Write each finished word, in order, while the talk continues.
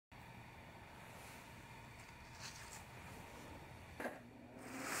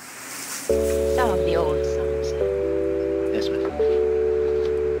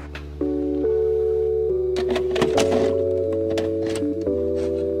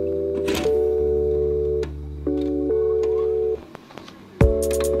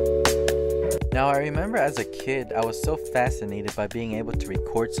Now, I remember as a kid, I was so fascinated by being able to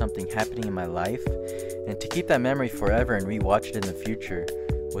record something happening in my life, and to keep that memory forever and rewatch it in the future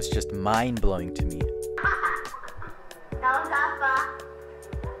was just mind-blowing to me.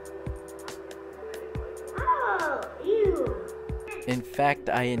 In fact,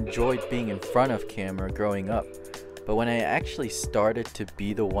 I enjoyed being in front of camera growing up, but when I actually started to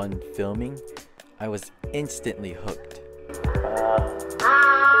be the one filming, I was instantly hooked.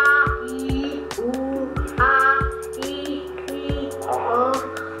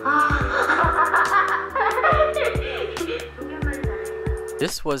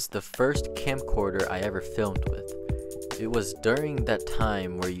 This was the first camcorder I ever filmed with. It was during that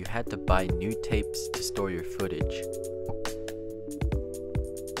time where you had to buy new tapes to store your footage.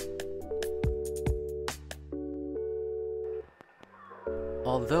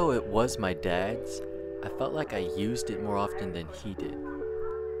 Although it was my dad's, I felt like I used it more often than he did.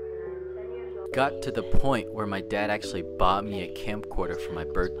 Got to the point where my dad actually bought me a camcorder for my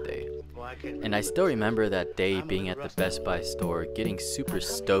birthday. And I still remember that day being at the Best Buy store, getting super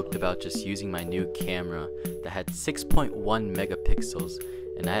stoked about just using my new camera that had 6.1 megapixels,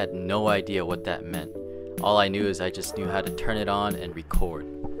 and I had no idea what that meant. All I knew is I just knew how to turn it on and record.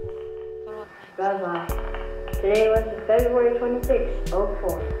 Bye-bye. Today was February 26th,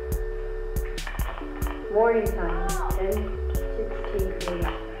 04. Morning time, 10:16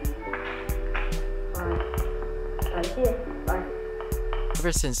 a.m. Bye. That's it. Bye.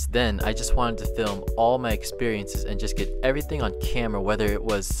 Ever since then, I just wanted to film all my experiences and just get everything on camera, whether it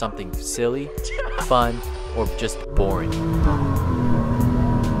was something silly, fun, or just boring.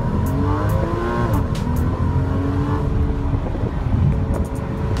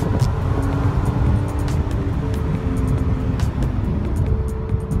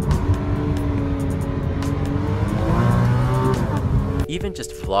 Even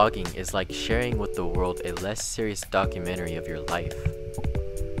just vlogging is like sharing with the world a less serious documentary of your life.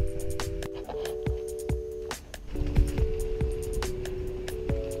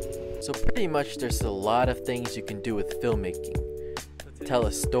 So pretty much there's a lot of things you can do with filmmaking. Tell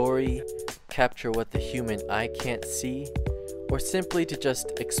a story, capture what the human eye can't see, or simply to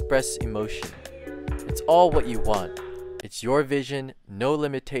just express emotion. It's all what you want. It's your vision, no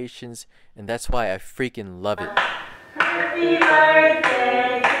limitations, and that's why I freaking love it. Happy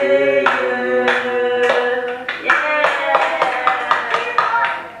birthday to you. Yeah.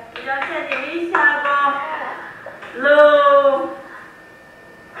 이렇게 재미있하고 로.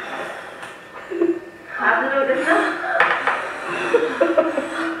 안 들어오겠어?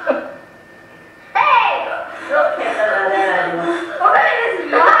 Hey! 이렇게 해가지고.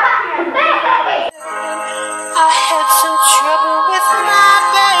 I had some trouble with my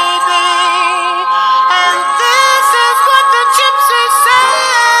baby, and this is what the gypsy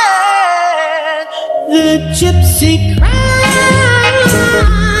said. The gypsy cried.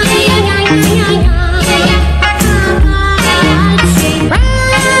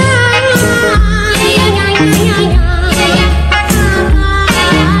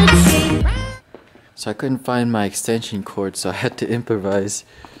 So I couldn't find my extension cord, so I had to improvise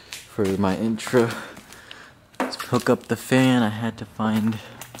for my intro. To hook up the fan, I had to find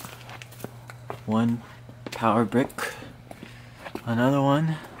one power brick, another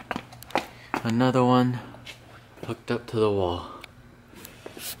one hooked up to the wall.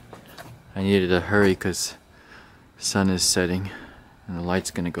 I needed to hurry because the sun is setting and the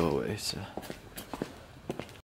light's gonna go away, so